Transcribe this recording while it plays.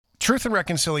Truth and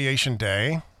Reconciliation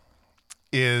Day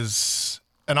is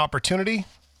an opportunity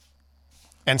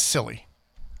and silly.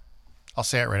 I'll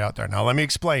say it right out there. Now, let me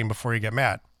explain before you get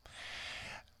mad.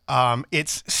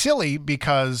 It's silly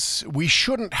because we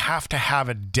shouldn't have to have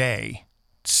a day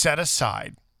set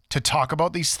aside to talk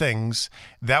about these things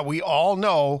that we all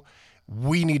know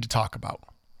we need to talk about.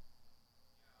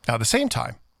 Now, at the same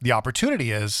time, the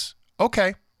opportunity is,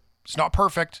 okay, it's not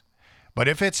perfect, but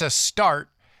if it's a start,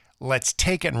 let's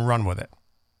take it and run with it.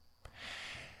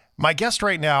 My guest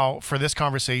right now for this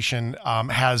conversation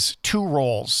has two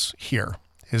roles here.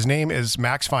 His name is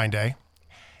Max Fineday,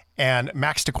 and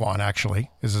Max Daquan,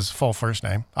 actually, is his full first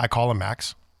name. I call him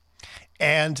Max.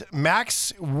 And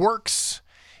Max works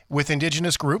with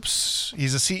Indigenous groups.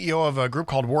 He's a CEO of a group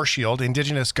called War Shield,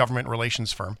 Indigenous Government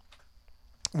Relations firm.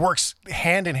 Works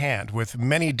hand in hand with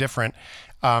many different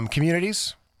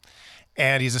communities.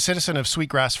 And he's a citizen of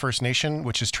Sweetgrass First Nation,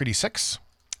 which is Treaty 6.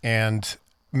 And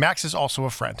Max is also a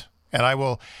friend. And I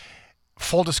will,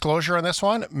 full disclosure on this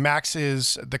one, Max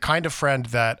is the kind of friend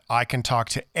that I can talk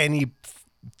to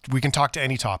we can talk to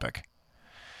any topic.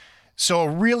 So a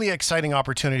really exciting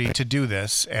opportunity to do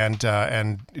this and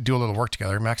do a little work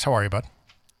together. Max, how are you, bud?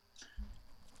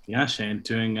 Yeah, Shane,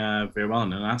 doing very well.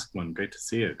 And ask one. Great to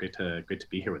see you. Great to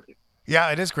be here with you.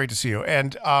 Yeah, it is great to see you.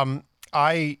 And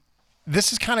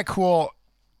this is kind of cool.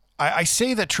 I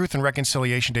say that Truth and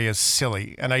Reconciliation Day is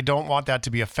silly, and I don't want that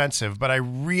to be offensive, but I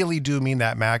really do mean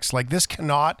that, Max. Like, this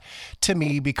cannot, to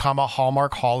me, become a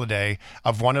Hallmark holiday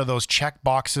of one of those check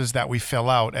boxes that we fill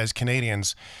out as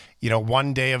Canadians,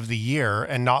 one day of the year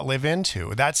and not live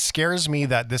into. That scares me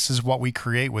that this is what we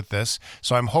create with this.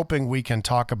 So I'm hoping we can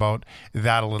talk about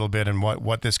that a little bit and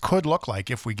what this could look like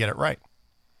if we get it right.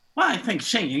 Well, I think,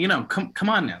 Shane, come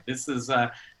on now. This is, I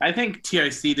think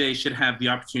TRC Day should have the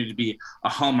opportunity to be a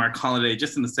Hallmark holiday,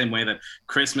 just in the same way that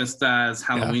Christmas does,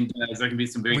 Halloween does. There can be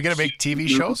some very. We got to make TV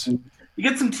shows. You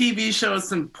get some TV shows,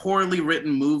 some poorly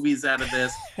written movies out of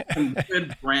this, some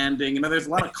good branding. There's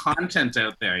a lot of content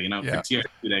out there. For TRC Day.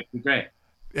 It'd be great.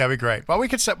 Yeah, it'd be great. Well, we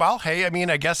could say, hey,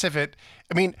 I guess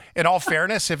in all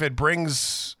fairness, if it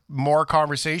brings more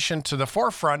conversation to the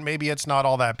forefront, maybe it's not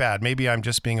all that bad. Maybe I'm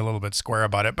just being a little bit square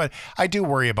about it, but I do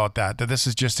worry about that this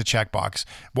is just a checkbox.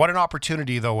 What an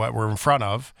opportunity, though, what we're in front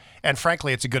of. And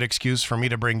frankly, it's a good excuse for me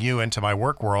to bring you into my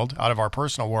work world, out of our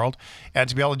personal world, and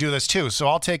to be able to do this too. So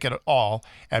I'll take it all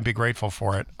and be grateful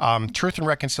for it. Truth and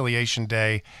Reconciliation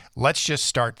Day, let's just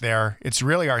start there. It's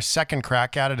really our second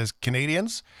crack at it as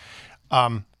Canadians.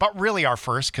 But really our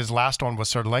first, because last one was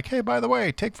sort of like, hey, by the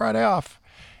way, take Friday off.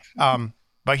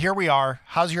 But here we are.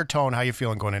 How's your tone? How you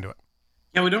feeling going into it?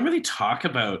 Yeah, we don't really talk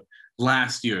about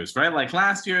last year's, right? Like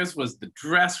last year's was the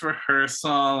dress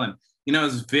rehearsal, and it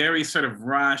was very sort of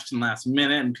rushed and last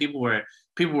minute, and people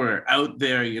were out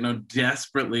there,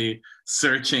 desperately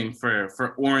searching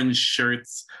for orange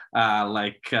shirts,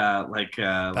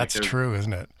 That's true,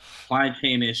 isn't it? Supply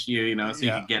chain issue, so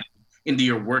you could get into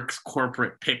your work's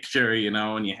corporate picture,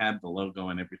 and you had the logo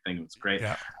and everything. It was great.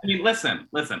 Yeah. Listen.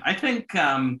 I think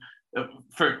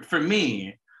for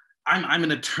me, I'm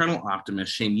an eternal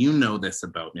optimist, Shane. You know this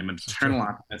about me. I'm an eternal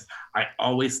optimist. I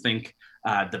always think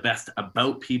the best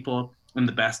about people and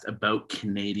the best about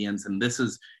Canadians. And this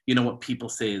is, what people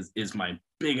say is my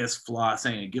biggest flaw,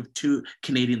 saying I give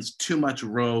Canadians too much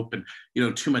rope and,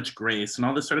 too much grace and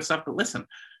all this sort of stuff. But listen,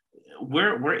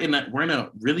 we're in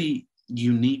a really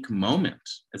unique moment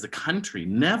as a country.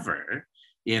 Never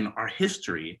in our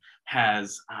history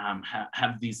has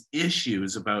have these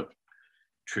issues about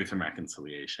truth and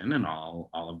reconciliation and all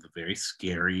of the very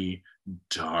scary,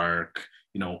 dark,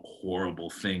 horrible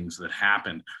things that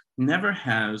happened. Never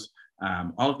has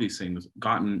all of these things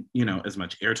gotten as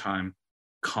much airtime,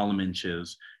 column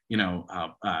inches,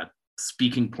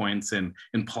 speaking points in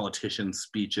politicians'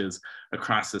 speeches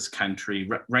across this country.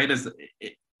 Right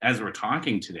as we're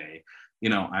talking today,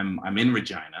 I'm in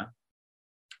Regina,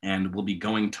 and we'll be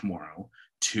going tomorrow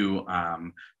to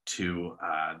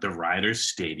the Riders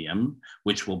Stadium,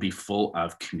 which will be full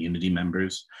of community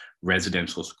members,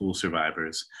 residential school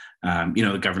survivors.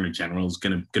 The Governor General is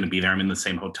going to be there. I'm in the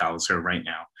same hotel as her right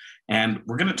now, and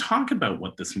we're going to talk about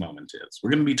what this moment is.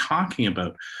 We're going to be talking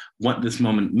about what this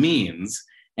moment means,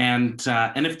 and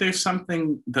if there's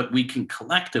something that we can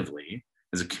collectively,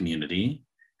 as a community,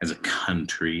 as a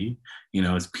country,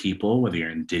 as people, whether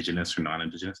you're Indigenous or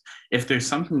non-Indigenous, if there's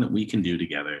something that we can do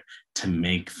together to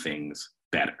make things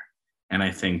better. And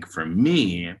I think for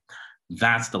me,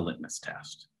 that's the litmus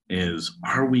test, is,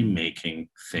 are we making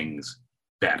things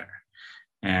better?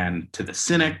 And to the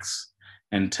cynics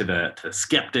and to the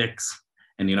skeptics,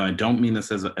 and I don't mean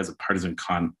this as a partisan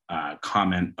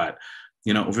comment, but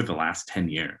over the last 10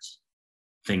 years,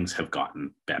 things have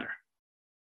gotten better.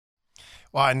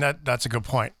 Well, and that's a good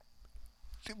point.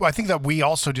 Well, I think that we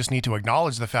also just need to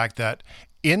acknowledge the fact that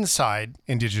inside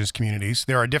Indigenous communities,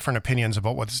 there are different opinions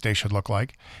about what this day should look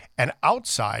like. And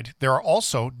outside, there are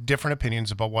also different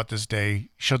opinions about what this day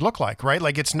should look like, right?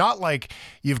 Like, it's not like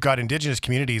you've got Indigenous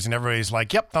communities and everybody's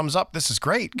like, yep, thumbs up, this is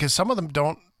great. Because some of them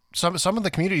don't, some of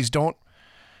the communities don't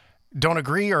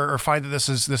agree or find that this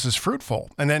is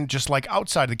fruitful. And then just like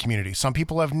outside the community, some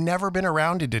people have never been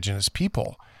around Indigenous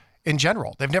people in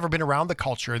general. They've never been around the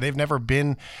culture. They've never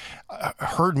been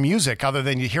heard music other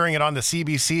than you hearing it on the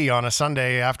CBC on a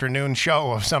Sunday afternoon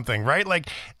show of something, right? Like,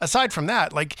 aside from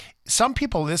that, like, some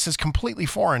people this is completely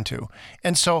foreign to.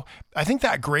 And so I think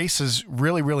that grace is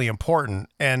really, really important.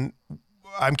 And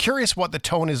I'm curious what the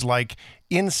tone is like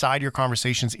inside your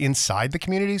conversations, inside the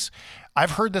communities.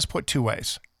 I've heard this put two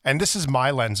ways, and this is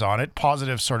my lens on it,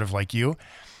 positive, sort of like you.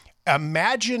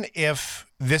 Imagine if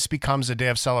this becomes a day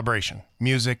of celebration,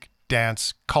 music,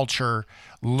 dance, culture,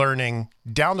 learning.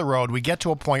 Down the road, we get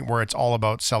to a point where it's all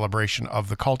about celebration of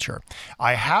the culture.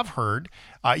 I have heard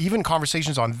even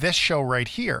conversations on this show right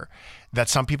here that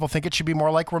some people think it should be more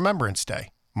like Remembrance Day,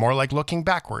 more like looking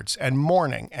backwards and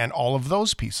mourning and all of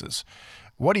those pieces.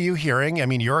 What are you hearing? I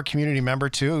mean, you're a community member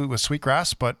too with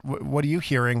Sweetgrass, but what are you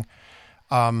hearing?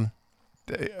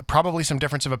 Probably some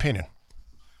difference of opinion.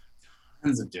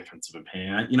 Tons of difference of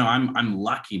opinion. I'm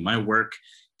lucky. My work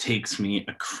takes me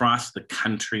across the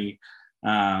country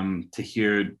to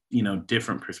hear,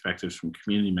 different perspectives from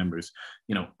community members,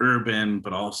 urban,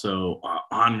 but also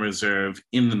on reserve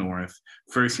in the North,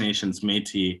 First Nations,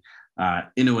 Métis,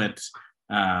 Inuit,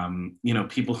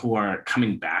 people who are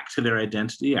coming back to their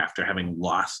identity after having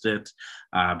lost it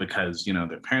because,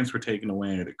 their parents were taken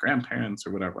away or their grandparents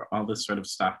or whatever, all this sort of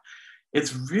stuff.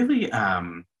 It's really,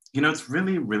 it's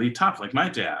really, really tough. Like, my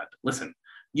dad, listen,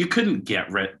 you couldn't get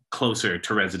closer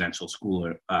to residential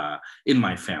school in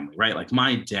my family, right? Like,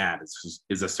 my dad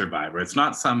is a survivor. It's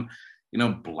not some,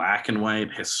 black and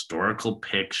white historical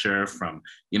picture from,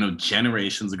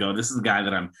 generations ago. This is a guy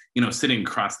that I'm, sitting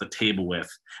across the table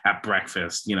with at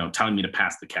breakfast, telling me to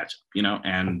pass the ketchup,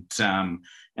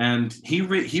 and he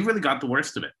really got the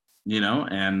worst of it,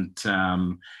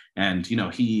 and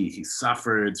he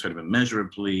suffered sort of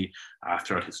immeasurably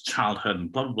throughout his childhood and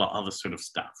blah blah blah, all this sort of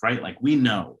stuff, right? Like, we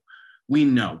know,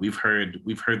 we've heard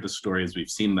the stories, we've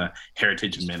seen the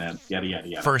Heritage Minute, yada yada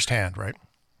yada, firsthand, right?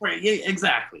 Right, yeah,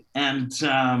 exactly. And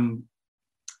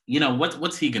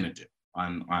what's he gonna do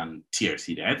on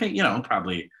TRC Day? I think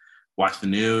probably watch the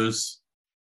news,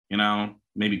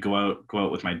 maybe go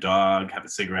out with my dog, have a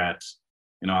cigarette,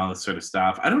 all this sort of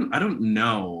stuff. I don't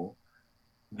know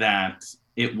that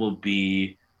it will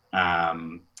be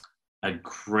a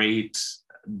great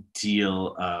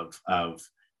deal of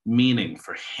meaning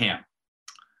for him.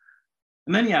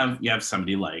 And then you have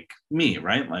somebody like me,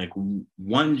 right? Like,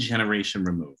 one generation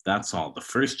removed. That's all. The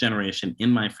first generation in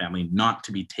my family not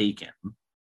to be taken,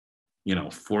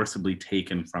 forcibly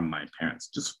taken from my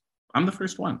parents. I'm the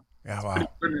first one. Yeah, wow. It's pretty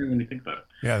extraordinary when you think about it.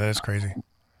 Yeah, that is crazy.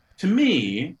 To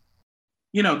me,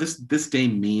 this day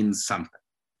means something.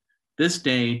 This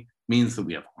day means that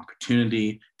we have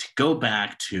opportunity to go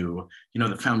back to,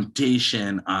 the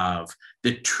foundation of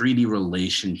the treaty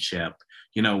relationship,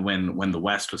 when the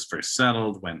West was first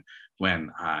settled, when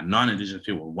non-Indigenous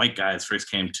people, white guys, first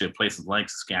came to places like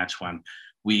Saskatchewan,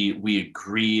 we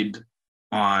agreed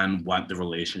on what the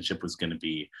relationship was going to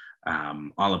be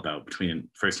all about between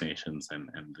First Nations and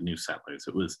the new settlers.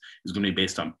 It was going to be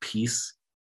based on peace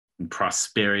and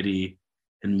prosperity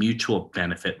and mutual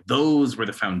benefit. Those were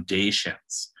the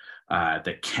foundations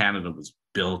that Canada was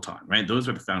built on, right? Those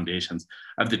were the foundations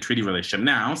of the treaty relationship.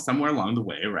 Now, somewhere along the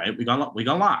way, right, we got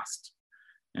lost,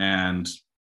 and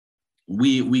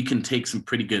we can take some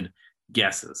pretty good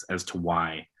guesses as to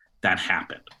why that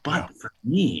happened. But for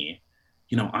me,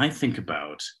 I think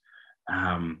about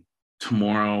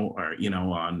tomorrow, or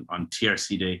on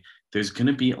TRC Day, there's going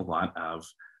to be a lot of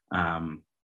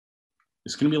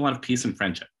peace and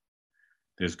friendship.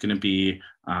 There's going to be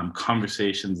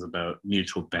conversations about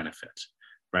mutual benefit,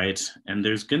 right? And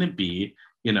there's going to be,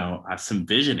 some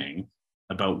visioning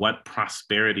about what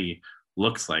prosperity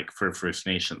looks like for First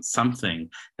Nations, something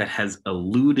that has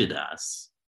eluded us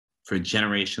for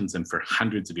generations and for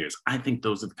hundreds of years. I think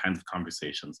those are the kinds of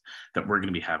conversations that we're going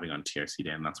to be having on TRC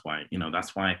Day, and that's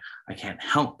why I can't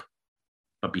help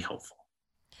but be hopeful.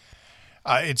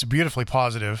 It's beautifully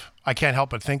positive. I can't help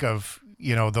but think of,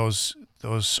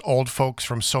 those old folks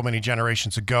from so many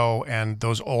generations ago, and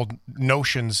those old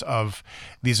notions of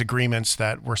these agreements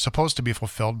that were supposed to be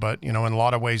fulfilled, but, in a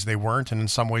lot of ways they weren't, and in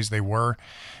some ways they were.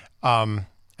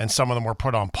 And and some of them were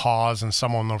put on pause and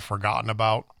some of them were forgotten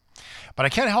about. But I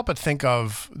can't help but think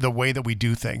of the way that we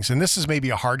do things. And this is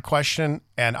maybe a hard question.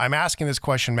 And I'm asking this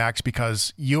question, Max,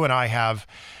 because you and I have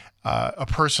a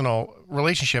personal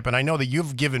relationship. And I know that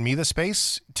you've given me the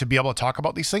space to be able to talk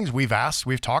about these things.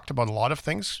 We've talked about a lot of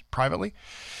things privately.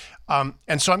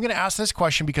 And so I'm going to ask this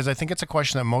question because I think it's a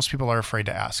question that most people are afraid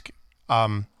to ask.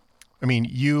 I mean,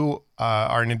 you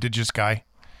are an Indigenous guy.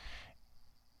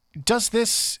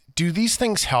 Do these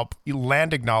things help?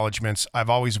 Land acknowledgements, I've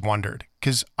always wondered,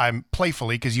 because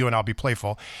because you and I'll be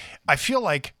playful. I feel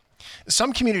like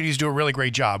some communities do a really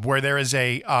great job where there is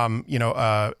a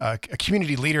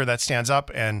community leader that stands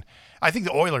up, and I think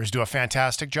the Oilers do a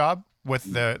fantastic job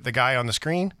with the guy on the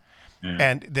screen. Yeah.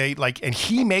 And and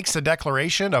he makes a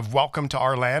declaration of welcome to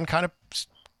our land, kind of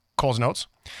Cole's Notes.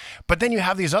 But then you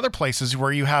have these other places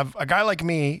where you have a guy like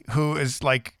me who is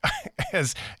like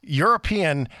as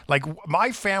European, like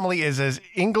my family is as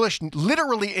English,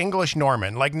 literally English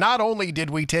Norman. Like not only did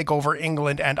we take over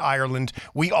England and Ireland,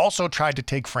 we also tried to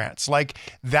take France. Like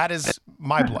that is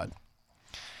my blood.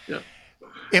 Yeah.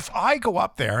 If I go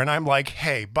up there and I'm like,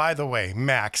 hey, by the way,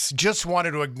 Max, just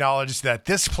wanted to acknowledge that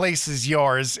this place is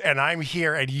yours and I'm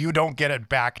here and you don't get it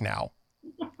back now.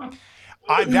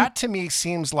 That to me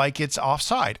seems like it's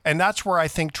offside. And that's where I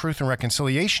think Truth and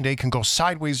Reconciliation Day can go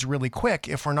sideways really quick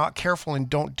if we're not careful and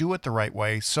don't do it the right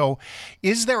way. So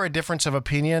is there a difference of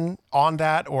opinion on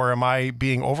that, or am I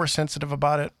being oversensitive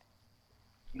about it?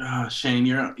 Oh, Shane,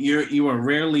 you are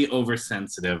rarely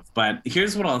oversensitive, but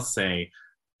here's what I'll say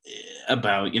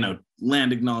about,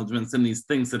 land acknowledgements and these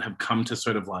things that have come to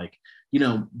sort of like,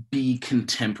 be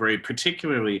contemporary,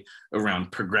 particularly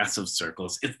around progressive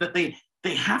circles. It's that they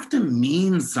have to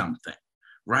mean something,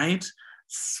 right?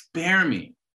 Spare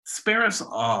us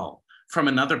all from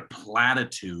another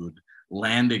platitude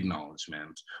land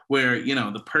acknowledgement where,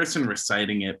 the person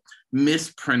reciting it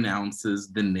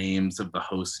mispronounces the names of the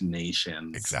host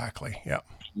nations. Exactly, yeah.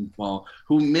 People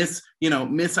who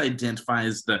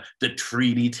misidentifies the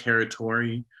treaty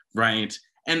territory, right?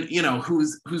 And,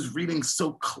 who's reading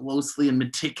so closely and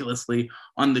meticulously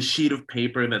on the sheet of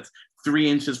paper that's 3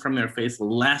 inches from their face,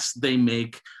 lest they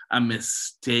make a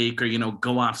mistake or,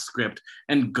 go off script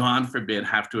and God forbid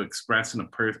have to express a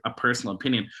personal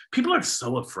opinion. People are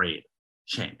so afraid,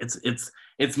 Shane. It's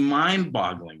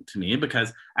mind-boggling to me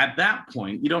because at that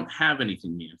point, you don't have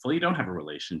anything meaningful. You don't have a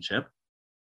relationship.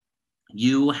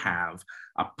 You have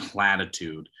a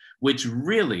platitude, which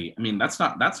really, that's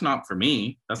not for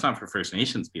me. That's not for First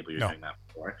Nations people you're doing that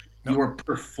for. No. You are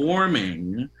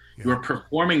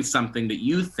performing something that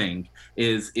you think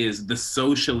is the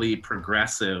socially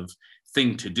progressive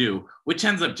thing to do, which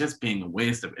ends up just being a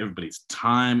waste of everybody's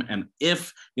time. And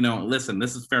if, listen,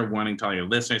 this is fair warning to all your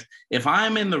listeners. If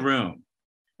I'm in the room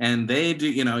and they do,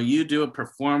 you do a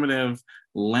performative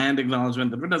land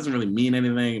acknowledgement that doesn't really mean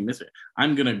anything,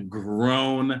 I'm going to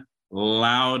groan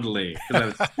loudly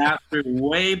because I've sat through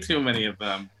way too many of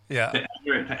them. Yeah.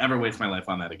 To ever waste my life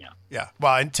on that again. Yeah.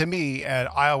 Well, and to me, and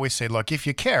I always say, look, if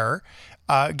you care,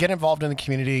 get involved in the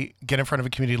community, get in front of a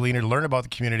community leader, learn about the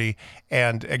community,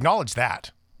 and acknowledge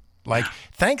that. Like,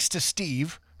 thanks to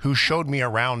Steve, who showed me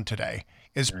around today,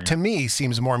 to me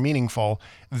seems more meaningful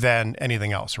than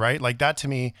anything else, right? Like that to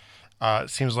me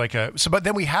seems like but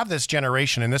then we have this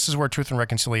generation, and this is where Truth and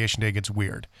Reconciliation Day gets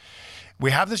weird. We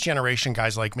have this generation,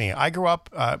 guys like me. I grew up,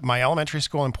 my elementary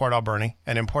school in Port Alberni,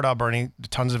 and in Port Alberni,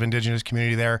 tons of Indigenous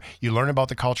community there. You learn about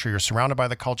the culture. You're surrounded by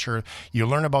the culture. You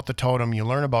learn about the totem. You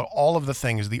learn about all of the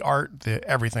things, the art, the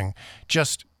everything.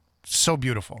 Just so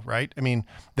beautiful, right? I mean,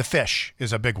 the fish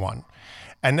is a big one.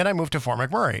 And then I moved to Fort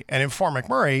McMurray. And in Fort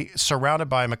McMurray, surrounded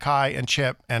by Mackay and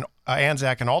Chip and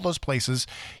Anzac and all those places,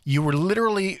 you were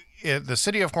literally, the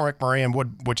city of Fort McMurray, and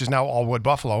which is now all Wood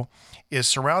Buffalo, is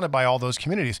surrounded by all those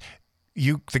communities.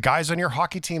 The guys on your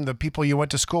hockey team, the people you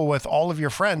went to school with, all of your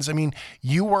friends,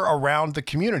 you were around the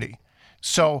community.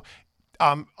 So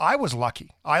I was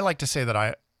lucky. I like to say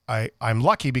that I'm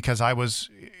lucky because I was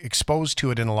exposed to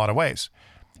it in a lot of ways.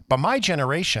 But my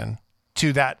generation,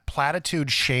 to that platitude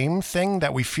shame thing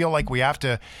that we feel like we have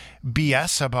to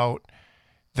BS about,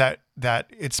 that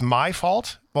it's my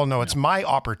fault. Well, no, it's my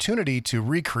opportunity to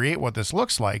recreate what this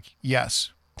looks like.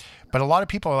 Yes. But a lot of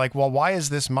people are like, well, why is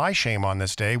this my shame on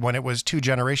this day when it was 2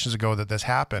 generations ago that this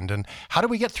happened? And how do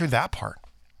we get through that part?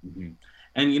 Mm-hmm.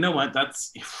 And you know what? That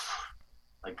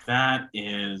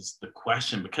is the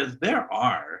question, because there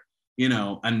are,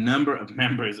 a number of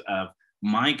members of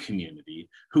my community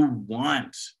who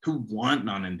want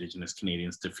non-Indigenous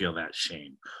Canadians to feel that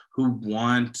shame, who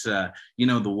want the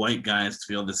white guys to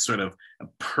feel this sort of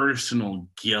personal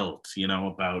guilt,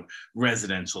 about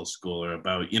residential school, or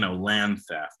about land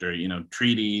theft, or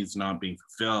treaties not being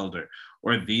fulfilled,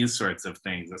 or these sorts of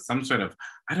things. As some sort of,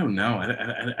 I don't know.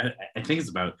 I think it's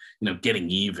about getting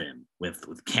even with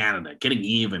Canada, getting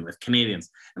even with Canadians.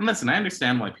 And listen, I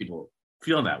understand why people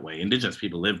feel that way. Indigenous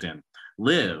people live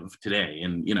today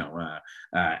in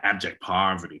abject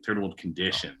poverty, third world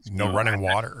conditions, no running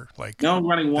water,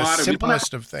 the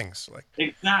simplest of things.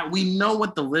 Exactly, we know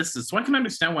what the list is, so I can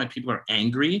understand why people are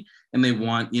angry and they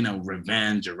want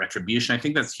revenge or retribution. I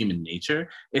think that's human nature.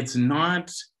 It's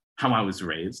not how I was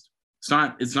raised. It's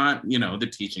not the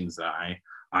teachings that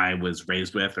I was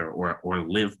raised with or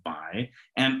live by.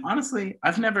 And honestly,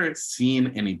 I've never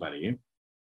seen anybody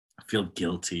feel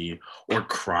guilty or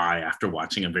cry after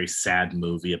watching a very sad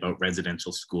movie about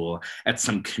residential school at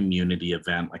some community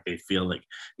event, like they feel like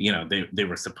they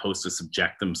were supposed to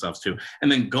subject themselves to,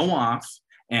 and then go off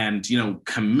and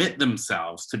commit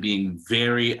themselves to being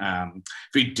very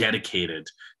very dedicated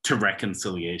to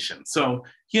reconciliation. So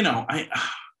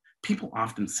people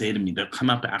often say to me, they'll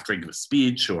come up after I give a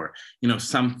speech or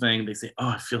something, they say, oh,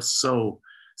 I feel so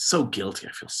guilty,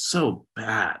 I feel so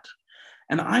bad.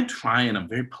 And I try in a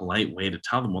very polite way to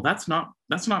tell them, well, that's not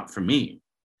for me.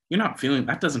 You're not feeling,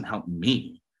 that doesn't help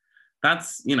me.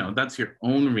 That's your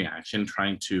own reaction,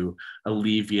 trying to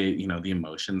alleviate, the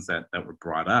emotions that were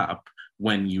brought up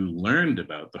when you learned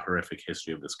about the horrific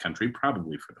history of this country,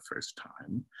 probably for the first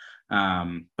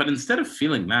time. But instead of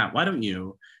feeling that, why don't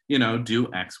you, do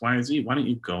X, Y, or Z? Why don't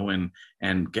you go and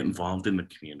get involved in the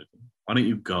community? Why don't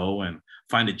you go and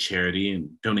find a charity and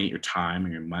donate your time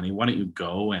and your money? Why don't you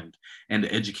go and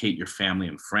educate your family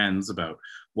and friends about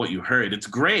what you heard? It's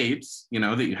great,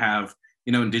 that you have,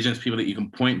 Indigenous people that you can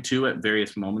point to at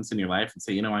various moments in your life and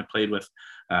say, I played with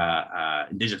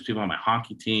Indigenous people on my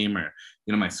hockey team, or,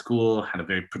 my school had a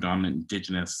very predominant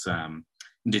Indigenous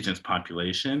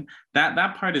population.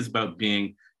 That part is about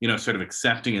being, sort of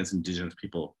accepting as Indigenous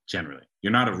people generally.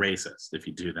 You're not a racist if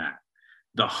you do that.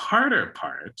 The harder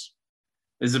part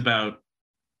is about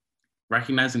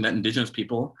recognizing that Indigenous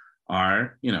people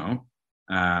are,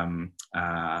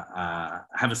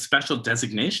 have a special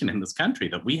designation in this country,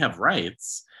 that we have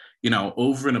rights,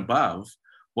 over and above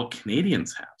what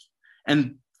Canadians have,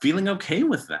 and feeling okay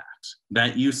with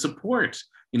that you support,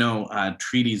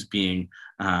 treaties being,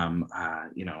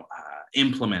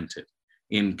 implemented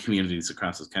in communities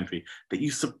across this country, that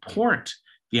you support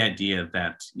the idea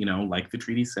that, like the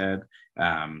treaty said,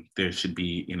 there should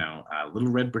be, a little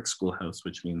red brick schoolhouse,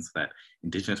 which means that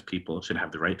Indigenous people should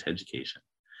have the right to education,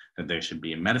 that there should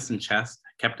be a medicine chest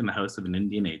kept in the house of an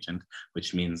Indian agent,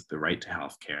 which means the right to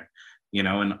healthcare,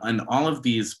 and all of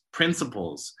these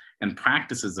principles and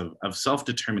practices of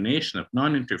self-determination, of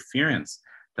non-interference,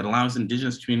 that allows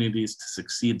Indigenous communities to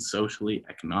succeed socially,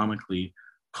 economically,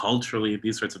 culturally,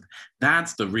 these sorts of,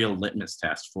 that's the real litmus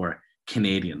test for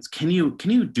Canadians. Can you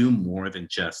do more than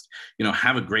just,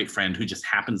 have a great friend who just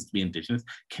happens to be Indigenous?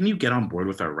 Can you get on board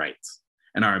with our rights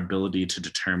and our ability to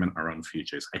determine our own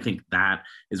futures? I think that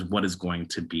is what is going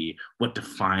to be what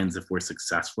defines if we're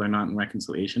successful or not in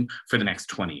reconciliation for the next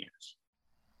 20 years.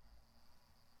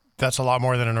 That's a lot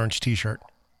more than an orange t-shirt.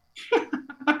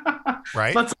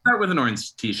 Right? Let's start with an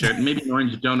orange t-shirt and maybe an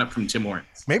orange donut from Tim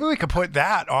Hortons. Maybe we could put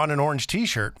that on an orange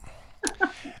t-shirt.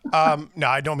 No,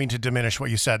 I don't mean to diminish what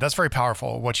you said. That's very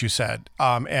powerful, what you said.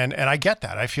 And I get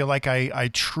that. I feel like I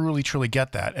truly, truly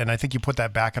get that. And I think you put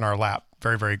that back in our lap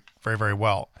very, very, very, very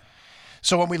well.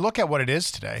 So when we look at what it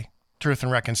is today, Truth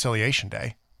and Reconciliation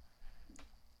Day,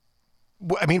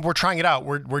 I mean, we're trying it out.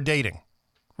 We're dating,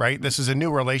 right? This is a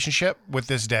new relationship with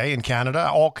this day in Canada,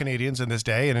 all Canadians in this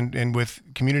day, and with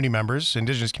community members,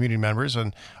 Indigenous community members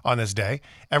on this day.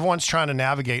 Everyone's trying to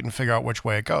navigate and figure out which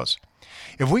way it goes.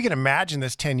 If we can imagine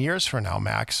this 10 years from now,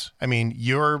 Max, I mean,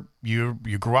 you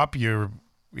grew up, you're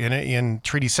in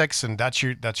Treaty 6, and that's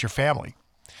your family.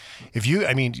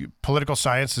 Political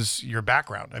science is your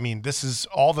background. I mean, this is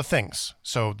all the things.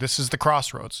 So this is the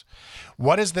crossroads.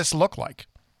 What does this look like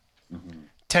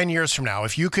 10 years from now?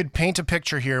 If you could paint a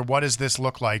picture here, what does this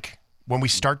look like when we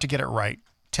start to get it right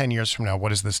 10 years from now? What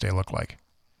does this day look like?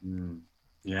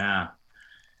 Yeah.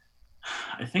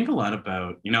 I think a lot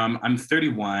about, I'm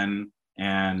 31,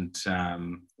 and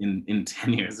in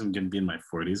 10 years, I'm going to be in my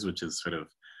 40s, which is sort of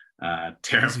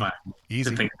terrifying easy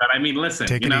to think about. I mean, listen,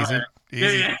 take it easy.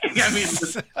 Yeah. I mean,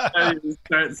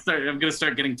 I'm going to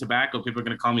start getting tobacco. People are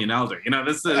going to call me an elder.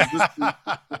 This is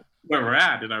where we're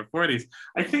at in our 40s.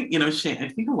 I think, Shane, I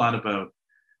think a lot about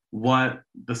what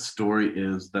the story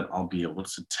is that I'll be able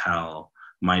to tell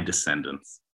my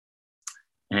descendants.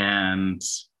 And,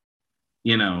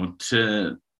 you know,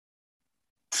 to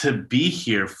be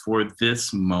here for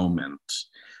this moment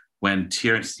when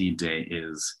TRC Day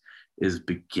is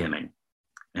beginning.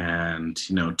 And,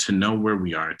 you know, to know where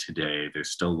we are today,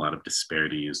 there's still a lot of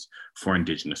disparities for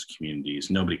Indigenous communities.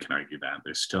 Nobody can argue that.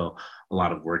 There's still a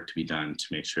lot of work to be done to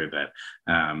make sure that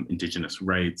Indigenous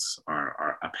rights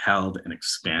are upheld and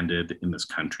expanded in this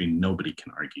country. Nobody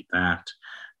can argue that.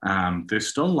 There's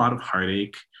still a lot of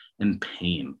heartache and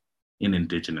pain in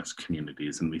Indigenous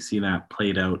communities, and we see that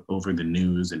played out over the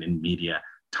news and in media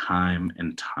time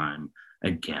and time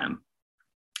again.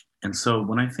 And so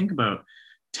when I think about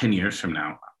 10 years from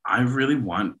now, I really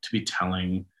want to be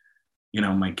telling, you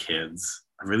know, my kids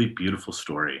a really beautiful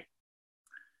story.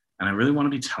 And I really want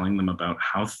to be telling them about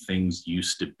how things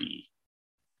used to be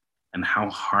and how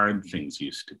hard things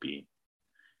used to be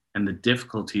and the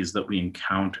difficulties that we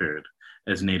encountered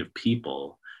as Native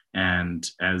people and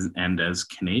as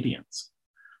Canadians.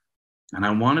 And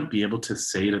I want to be able to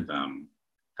say to them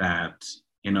that,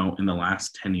 you know, in the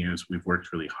last 10 years, we've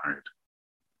worked really hard.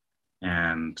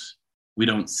 And we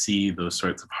don't see those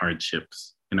sorts of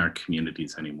hardships in our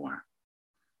communities anymore.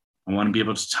 I want to be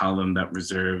able to tell them that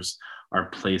reserves are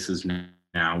places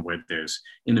now where there's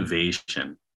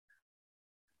innovation,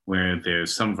 where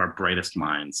there's some of our brightest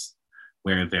minds,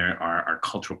 where there are our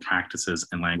cultural practices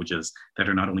and languages that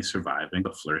are not only surviving,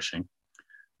 but flourishing. I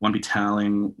want to be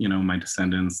telling, you know, my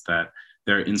descendants that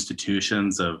there are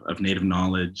institutions of Native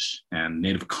knowledge and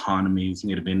Native economies,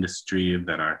 Native industry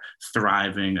that are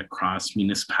thriving across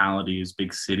municipalities,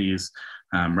 big cities,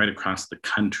 right across the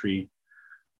country.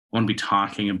 I want to be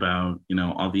talking about, you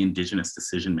know, all the Indigenous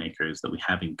decision makers that we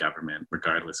have in government,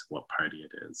 regardless of what party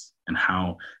it is, and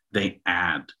how they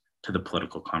add to the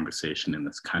political conversation in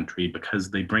this country, because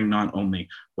they bring not only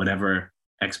whatever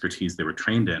expertise they were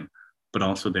trained in, but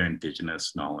also their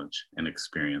Indigenous knowledge and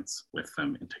experience with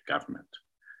them into government.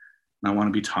 And I want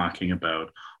to be talking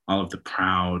about all of the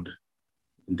proud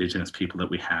Indigenous people that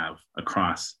we have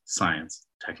across science,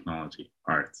 technology,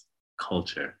 arts,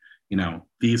 culture, you know,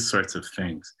 these sorts of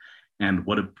things. And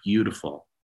what a beautiful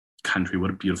country, what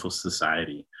a beautiful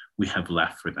society we have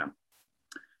left for them.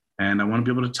 And I want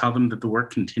to be able to tell them that the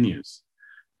work continues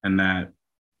and that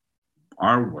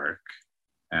our work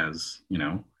as, you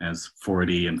know, as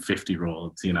 40 and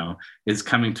 50-year-olds, you know, is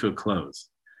coming to a close.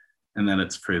 And that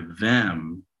it's for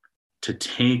them to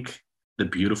take the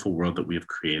beautiful world that we have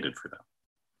created for them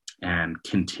and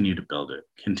continue to build it,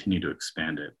 continue to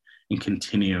expand it, and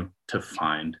continue to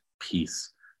find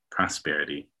peace,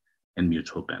 prosperity, and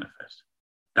mutual benefit.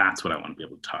 That's what I want to be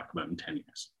able to talk about in 10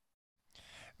 years.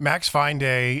 Max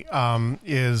Fineday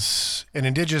is an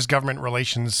Indigenous government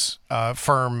relations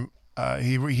firm.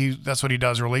 He that's what he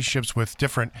does, relationships with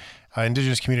different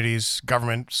Indigenous communities,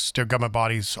 governments, government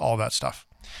bodies, all that stuff.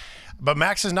 But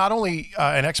Max is not only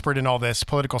an expert in all this,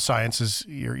 political science is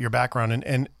your background,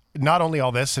 and not only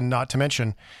all this, and not to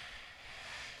mention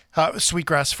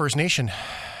Sweetgrass First Nation.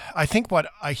 I think what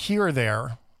I hear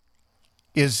there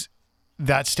is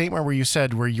that statement where you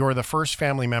said where you're the first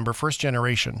family member, first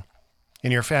generation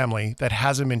in your family that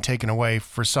hasn't been taken away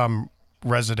for some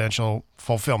residential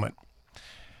fulfillment.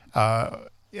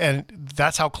 And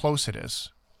that's how close it is,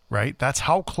 right? That's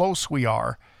how close we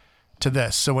are to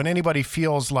this. So when anybody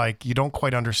feels like you don't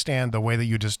quite understand the way that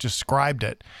you just described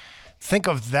it, think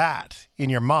of that in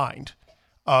your mind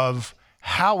of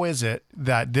how is it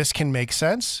that this can make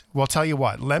sense? Well, tell you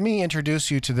what, let me introduce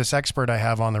you to this expert I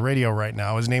have on the radio right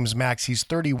now. His name's Max. He's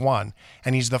 31,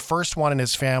 and he's the first one in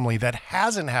his family that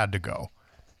hasn't had to go.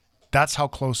 That's how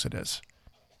close it is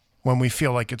when we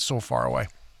feel like it's so far away.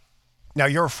 Now,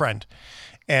 you're a friend,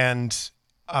 and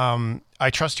I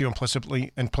trust you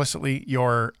implicitly.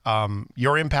 Your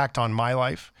impact on my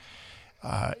life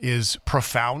is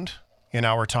profound in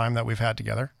our time that we've had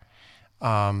together.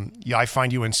 I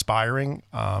find you inspiring.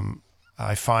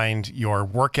 I find your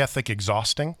work ethic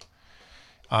exhausting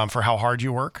for how hard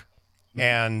you work.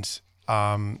 And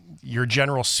your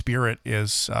general spirit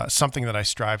is something that I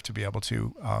strive to be able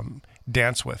to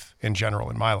dance with in general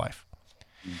in my life.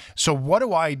 So what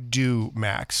do I do,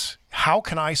 Max? How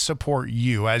can I support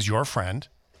you as your friend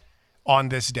on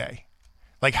this day?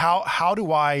 Like how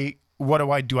do I, what do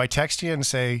I do? I text you and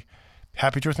say,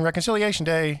 Happy Truth and Reconciliation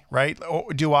Day, right?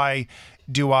 Or do I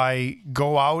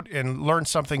go out and learn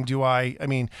something? I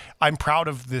mean, I'm proud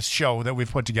of this show that we've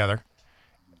put together.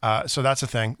 So that's a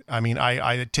thing. I mean,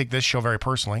 I take this show very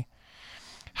personally.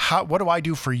 What do I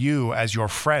do for you as your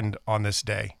friend on this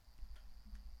day?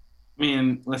 I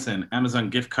mean, listen, Amazon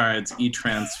gift cards,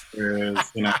 e-transfers,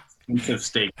 you know, expensive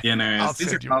steak dinners.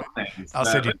 These are all things. I'll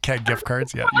send you keg gift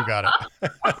cards. Yeah, you got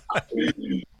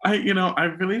it. I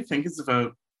really think it's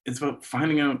about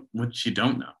finding out what you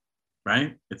don't know,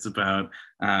 right? It's about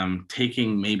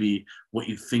taking maybe what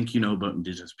you think you know about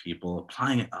Indigenous people,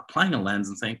 applying a lens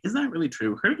and saying, is that really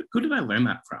true? Who did I learn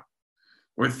that from?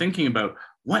 Or thinking about,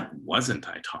 what wasn't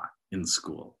I taught in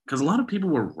school? Because a lot of people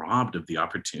were robbed of the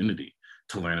opportunity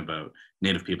to learn about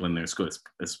Native people in their schools,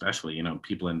 especially,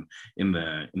 people in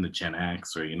the Gen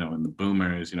X, or, in the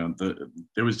boomers,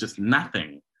 there was just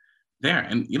nothing there.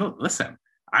 And, listen,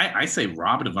 I say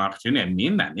robbed of opportunity. I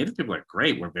mean that. Native people are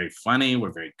great. We're very funny.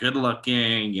 We're very good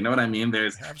looking. You know what I mean?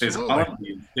 There's all of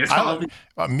these.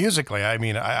 Musically,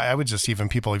 I would just, even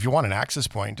people, if you want an access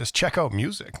point, just check out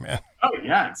music, man. Oh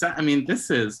yeah, exactly. This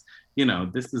is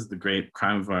the great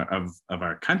crime of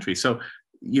our country. So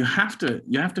you have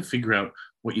to figure out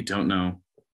what you don't know.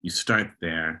 You start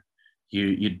there.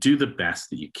 You do the best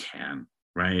that you can,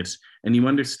 right? And you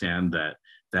understand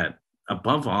that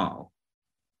above all,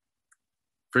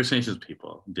 First Nations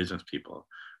people, Indigenous people,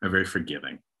 are very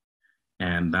forgiving.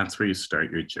 And that's where you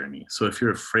start your journey. So if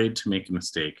you're afraid to make a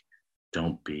mistake,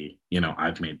 don't be.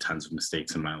 I've made tons of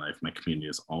mistakes in my life. My community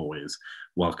has always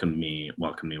welcomed me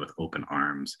with open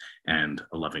arms and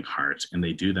a loving heart. And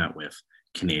they do that with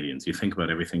Canadians. You think about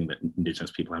everything that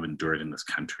Indigenous people have endured in this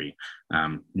country.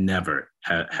 Never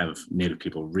have Native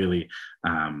people really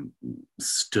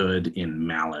stood in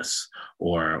malice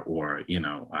or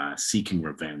seeking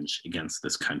revenge against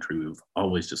this country. We've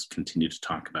always just continued to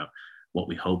talk about what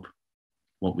we hope,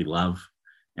 what we love,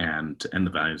 and the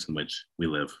values in which we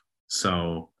live.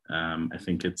 So I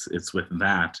think it's with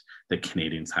that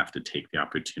Canadians have to take the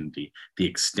opportunity, the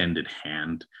extended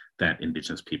hand that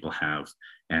Indigenous people have,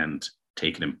 and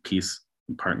take it in peace,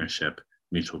 in partnership,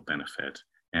 mutual benefit,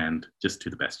 and just do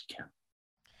the best you can.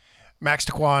 Max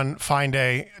Taquan,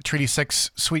 Fineday, Treaty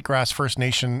 6, Sweetgrass First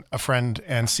Nation, a friend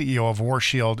and CEO of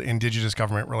Warshield, Indigenous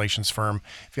government relations firm.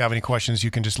 If you have any questions,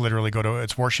 you can just literally go to,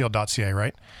 it's warshield.ca,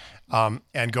 right?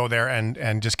 And go there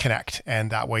and just connect.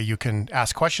 And that way you can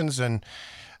ask questions and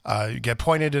get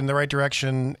pointed in the right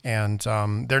direction. And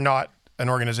they're not an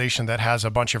organization that has a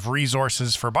bunch of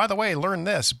resources for, by the way, learn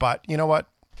this. But you know what?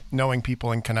 Knowing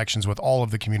people and connections with all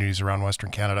of the communities around Western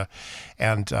Canada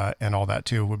and all that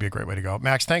too would be a great way to go.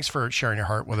 Max, thanks for sharing your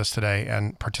heart with us today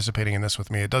and participating in this with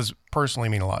me. It does personally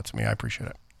mean a lot to me. I appreciate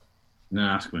it. No,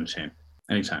 ask him, Shane.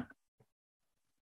 Anytime.